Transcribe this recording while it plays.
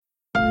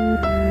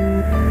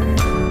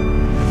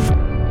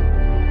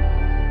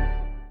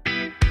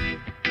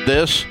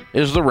This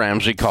is the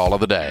Ramsey Call of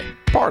the Day,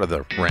 part of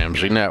the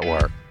Ramsey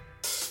Network.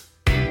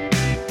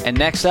 And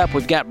next up,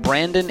 we've got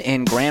Brandon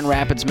in Grand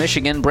Rapids,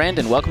 Michigan.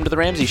 Brandon, welcome to the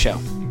Ramsey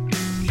Show.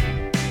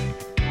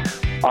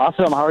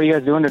 Awesome. How are you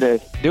guys doing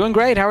today? Doing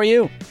great. How are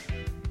you?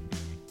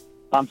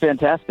 I'm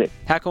fantastic.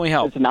 How can we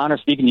help? It's an honor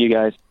speaking to you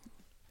guys.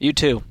 You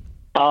too.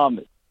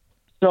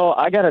 So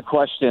I got a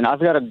question. I've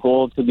got a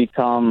goal to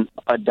become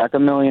a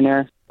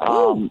decamillionaire,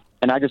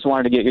 and I just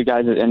wanted to get your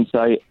guys'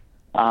 insight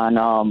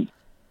on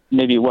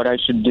maybe what I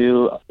should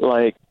do.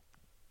 Like,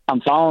 I'm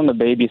following the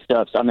baby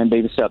steps. I'm in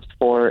baby steps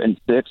 4 and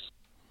 6.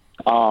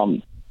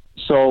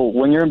 So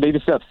when you're in baby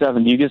step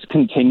 7, do you just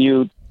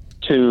continue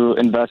to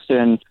invest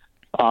in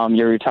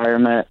your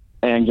retirement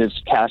and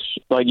just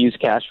use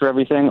cash for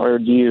everything, or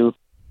do you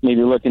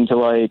maybe look into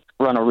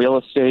run a real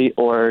estate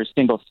or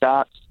single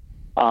stocks?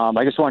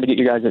 I just wanted to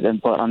get you guys'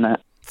 input on that.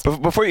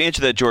 Before you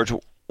answer that, George,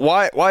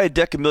 why a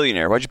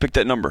decamillionaire? Why'd you pick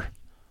that number?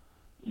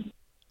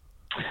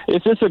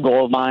 It's just a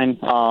goal of mine.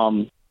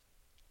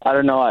 I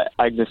don't know.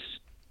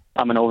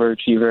 I'm an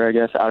overachiever, I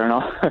guess. I don't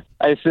know.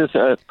 It's just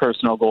a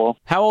personal goal.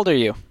 How old are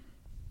you?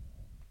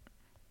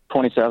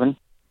 27.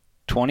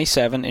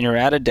 27, and you're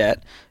out of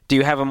debt. Do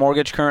you have a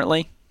mortgage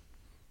currently?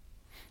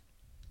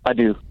 I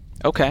do.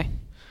 Okay.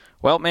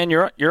 Well, man,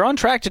 you're on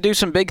track to do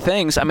some big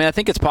things. I mean, I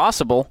think it's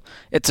possible.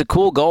 It's a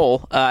cool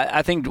goal.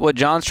 I think what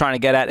John's trying to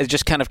get at is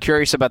just kind of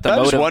curious about the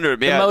motive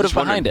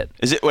behind it.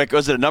 Is it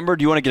was it a number?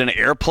 Do you want to get an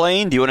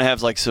airplane? Do you want to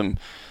have some?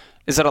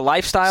 Is it a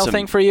lifestyle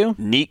thing for you?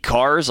 Neat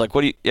cars?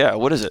 What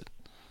is it?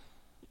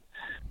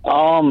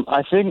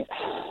 I think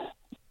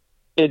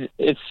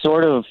it's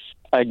sort of,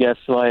 I guess,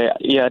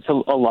 it's a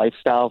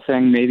lifestyle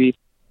thing maybe.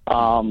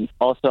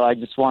 Also, I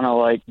just want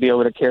to be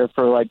able to care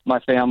for my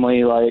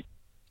family,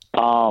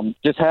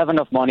 just have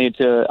enough money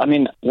to. I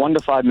mean, $1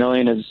 to $5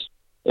 million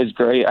is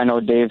great. I know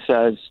Dave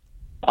says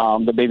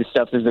the baby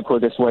steps is the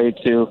quickest way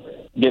to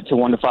get to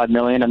 $1 to $5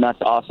 million, and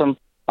that's awesome.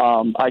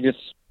 I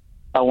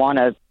want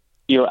to,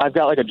 I've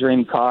got a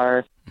dream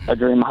car, a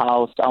dream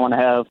house. I want to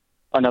have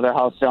another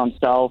house down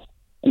south.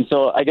 And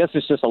so I guess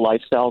it's just a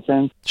lifestyle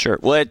thing. Sure.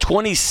 Well, at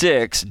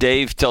 26,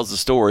 Dave tells the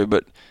story,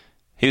 but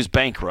he was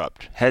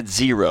bankrupt, had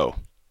zero,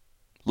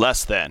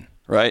 less than,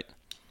 right?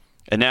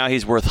 And now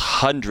he's worth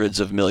hundreds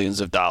of millions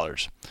of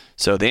dollars.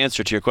 So the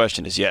answer to your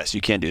question is yes,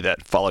 you can do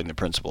that following the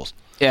principles.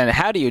 Yeah, and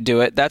how do you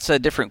do it? That's a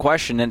different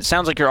question. And it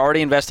sounds like you're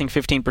already investing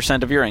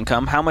 15% of your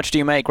income. How much do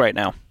you make right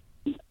now?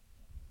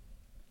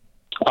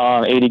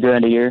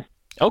 $80,000 a year.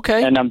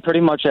 Okay. And I'm pretty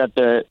much at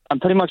the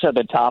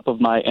top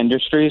of my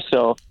industry,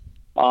 so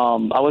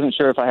I wasn't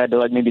sure if I had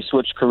to maybe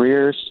switch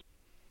careers,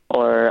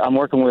 or I'm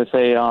working with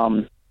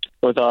a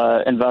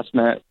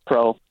investment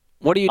pro.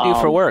 What do you do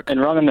for work? In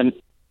Rungeman,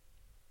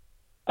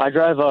 I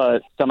drive a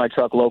semi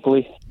truck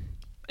locally.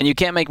 And you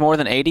can't make more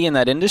than 80 in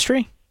that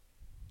industry?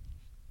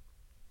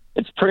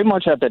 It's pretty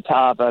much at the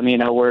top. I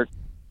mean, I work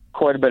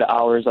quite a bit of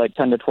hours,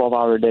 10 to 12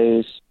 hour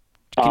days.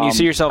 Can you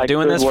see yourself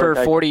doing this for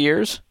 40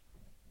 years?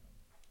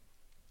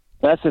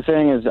 That's the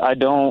thing is I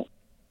don't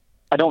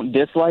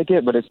dislike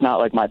it, but it's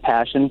not my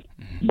passion.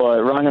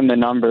 But running the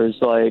numbers,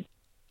 I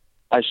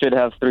should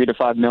have $3 to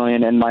 $5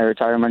 million in my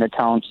retirement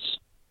accounts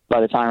by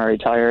the time I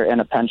retire,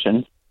 and a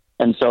pension,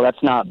 and so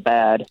that's not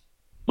bad.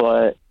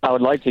 But I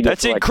would like to get.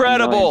 That's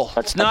incredible.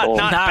 That's not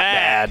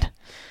bad.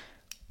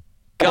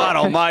 God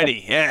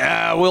Almighty!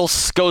 Yeah, we'll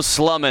go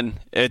slumming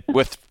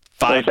with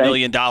 $5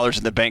 million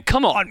in the bank.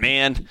 Come on,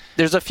 man.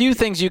 There's a few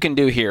things you can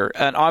do here.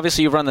 And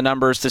obviously, you've run the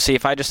numbers to see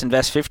if I just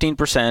invest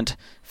 15%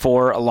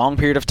 for a long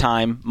period of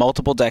time,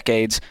 multiple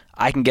decades,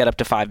 I can get up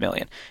to $5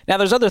 million. Now,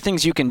 there's other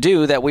things you can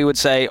do that we would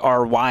say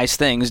are wise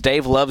things.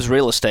 Dave loves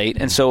real estate.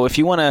 And so if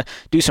you want to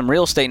do some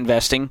real estate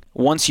investing,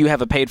 once you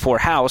have a paid-for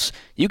house,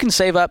 you can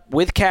save up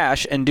with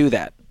cash and do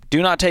that.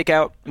 Do not take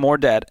out more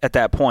debt at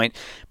that point,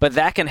 but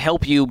that can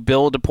help you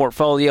build a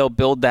portfolio,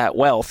 build that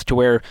wealth to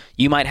where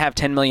you might have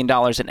 $10 million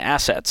in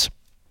assets.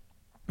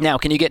 Now,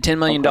 can you get $10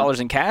 million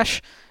in cash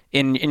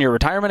in your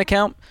retirement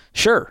account?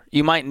 Sure.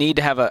 You might need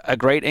to have a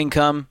great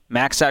income,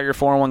 max out your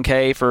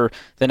 401k for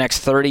the next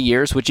 30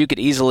 years, which you could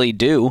easily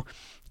do.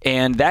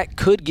 And that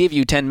could give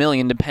you $10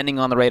 million depending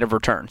on the rate of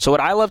return. So what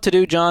I love to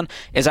do, John,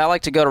 is I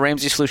like to go to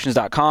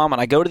RamseySolutions.com and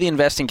I go to the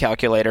investing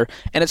calculator,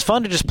 and it's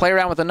fun to just play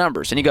around with the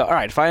numbers. And you go, all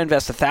right, if I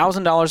invest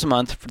 $1,000 a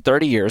month for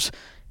 30 years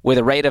with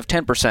a rate of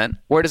 10%,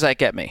 where does that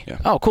get me? Yeah.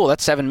 Oh, cool,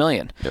 that's $7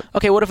 million. Yep.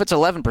 Okay, what if it's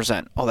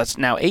 11%? Oh, that's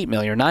now $8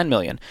 million or $9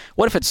 million.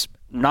 What if it's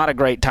not a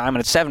great time and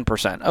it's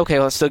 7%? Okay,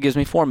 well, that still gives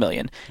me $4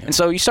 million. Yeah. And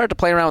so you start to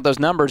play around with those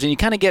numbers and you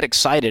kind of get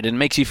excited and it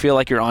makes you feel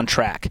like you're on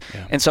track.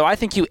 Yeah. And so I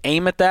think you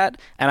aim at that,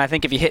 and I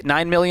think if you hit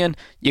 $9 million,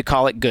 you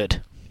call it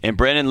good. And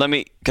Brandon,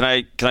 can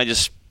I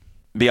just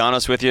be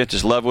honest with you?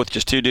 Just love with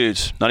just two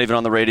dudes, not even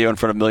on the radio in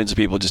front of millions of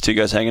people, just two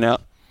guys hanging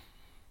out?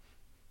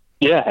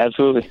 Yeah,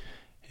 absolutely.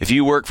 If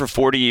you work for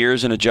 40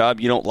 years in a job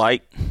you don't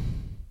like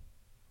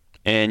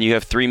and you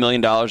have $3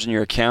 million in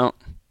your account,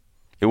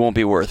 it won't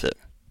be worth it.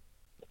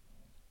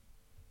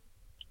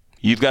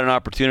 You've got an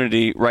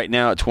opportunity right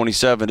now at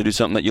 27 to do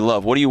something that you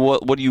love. What do you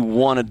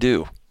want to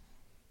do?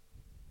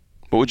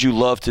 What would you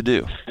love to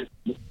do?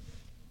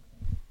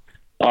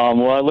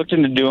 Well, I looked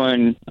into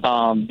doing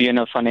being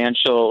a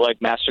financial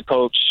master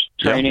coach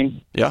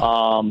training. Yeah.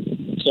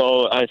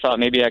 So I thought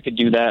maybe I could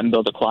do that and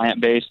build a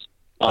client base.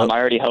 I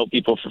already help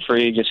people for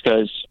free just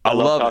because I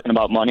love talking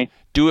about money.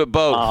 Do it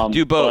both.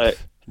 Do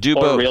both. Do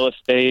or both. Real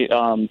estate.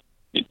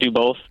 Do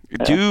both.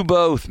 Do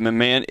both, my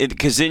man.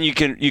 Because then you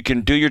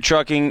can do your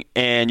trucking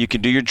and you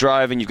can do your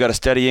driving. You've got a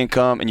steady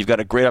income and you've got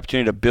a great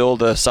opportunity to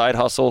build a side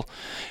hustle.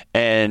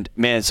 And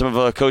man, some of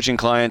our coaching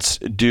clients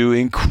do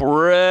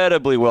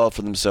incredibly well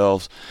for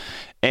themselves.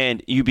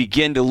 And you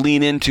begin to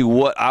lean into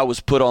what I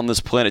was put on this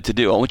planet to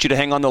do. I want you to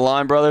hang on the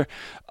line, brother.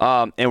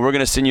 And we're going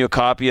to send you a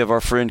copy of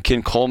our friend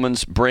Ken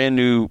Coleman's brand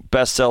new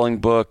best-selling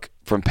book,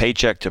 From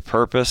Paycheck to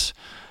Purpose,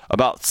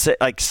 about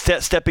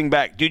stepping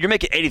back. Dude, you're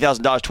making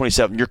 $80,000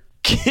 27. You're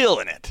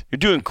killing it. You're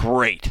doing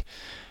great.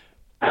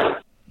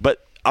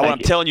 But what I'm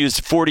telling you is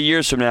 40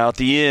 years from now, at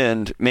the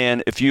end,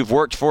 man, if you've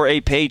worked for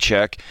a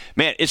paycheck,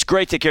 man, it's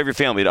great to take care of your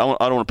family. I don't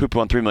want to poo-poo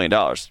on $3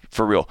 million,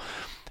 for real.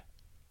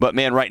 But,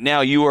 man, right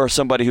now you are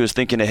somebody who is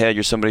thinking ahead.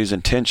 You're somebody who's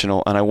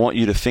intentional, and I want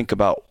you to think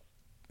about,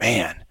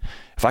 man,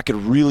 if I could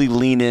really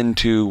lean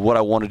into what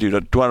I want to do.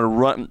 Do I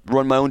want to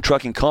run my own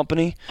trucking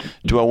company?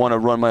 Do I want to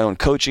run my own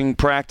coaching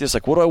practice?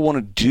 What do I want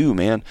to do,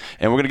 man?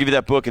 And we're going to give you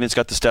that book, and it's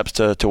got the steps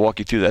to walk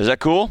you through that. Is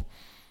that cool?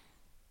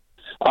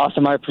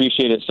 Awesome. I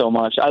appreciate it so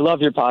much. I love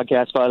your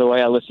podcast, by the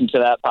way. I listen to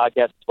that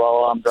podcast as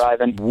well while I'm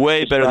driving.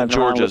 Way better than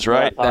Georgia's,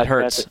 right? That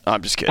hurts.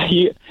 I'm just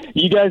kidding.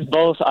 You guys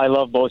both, I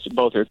love both your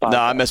podcasts. No,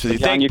 I mess with you.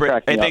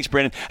 Thanks,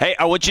 Brandon. Hey,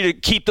 I want you to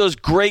keep those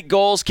great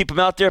goals, keep them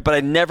out there, but I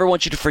never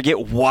want you to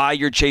forget why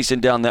you're chasing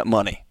down that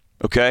money,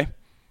 okay?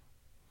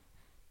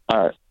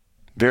 All right.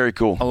 Very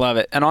cool. I love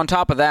it. And on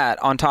top of that,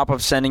 on top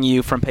of sending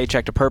you From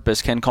Paycheck to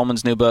Purpose, Ken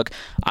Coleman's new book,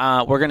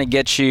 we're going to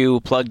get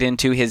you plugged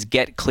into his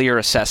Get Clear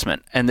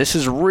assessment. And this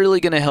is really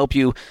going to help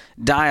you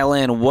dial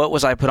in what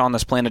was I put on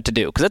this planet to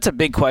do? Because that's a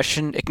big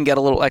question. It can get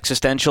a little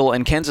existential,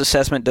 and Ken's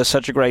assessment does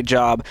such a great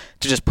job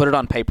to just put it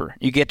on paper.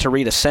 You get to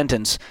read a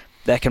sentence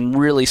that can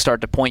really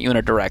start to point you in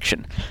a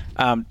direction.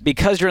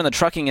 Because you're in the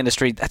trucking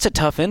industry, that's a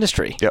tough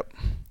industry. Yep.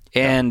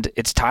 And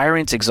it's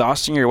tiring. It's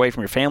exhausting. You're away from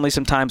your family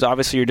sometimes.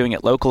 Obviously, you're doing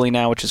it locally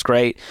now, which is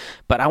great.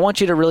 But I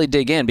want you to really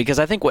dig in because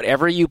I think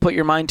whatever you put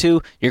your mind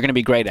to, you're going to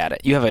be great at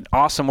it. You have an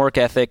awesome work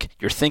ethic.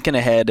 You're thinking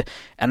ahead.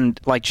 And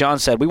like John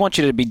said, we want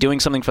you to be doing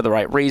something for the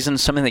right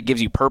reasons, something that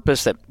gives you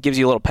purpose, that gives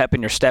you a little pep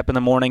in your step in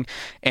the morning.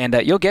 And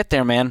you'll get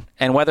there, man.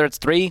 And whether it's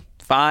 $3,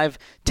 $5,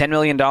 $10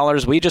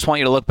 million, we just want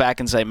you to look back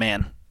and say,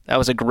 man, that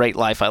was a great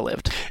life I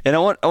lived. And I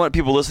want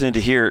people listening to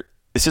hear,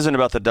 this isn't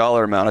about the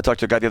dollar amount. I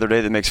talked to a guy the other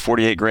day that makes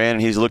 $48,000, and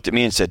he's looked at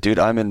me and said, dude,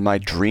 I'm in my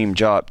dream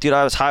job. Dude,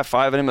 I was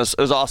high-fiving him. It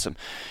was awesome.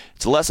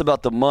 It's less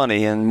about the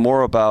money and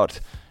more about,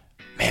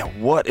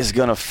 man, what is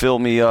going to fill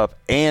me up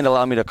and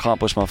allow me to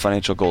accomplish my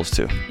financial goals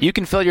too. You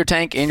can fill your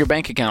tank and your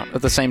bank account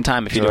at the same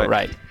time if you do it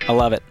right. I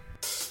love it.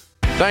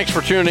 Thanks for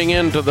tuning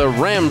in to the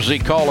Ramsey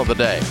Call of the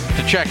Day.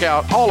 To check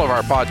out all of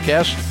our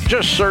podcasts,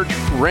 just search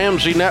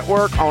Ramsey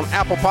Network on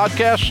Apple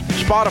Podcasts,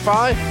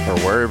 Spotify, or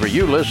wherever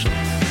you listen.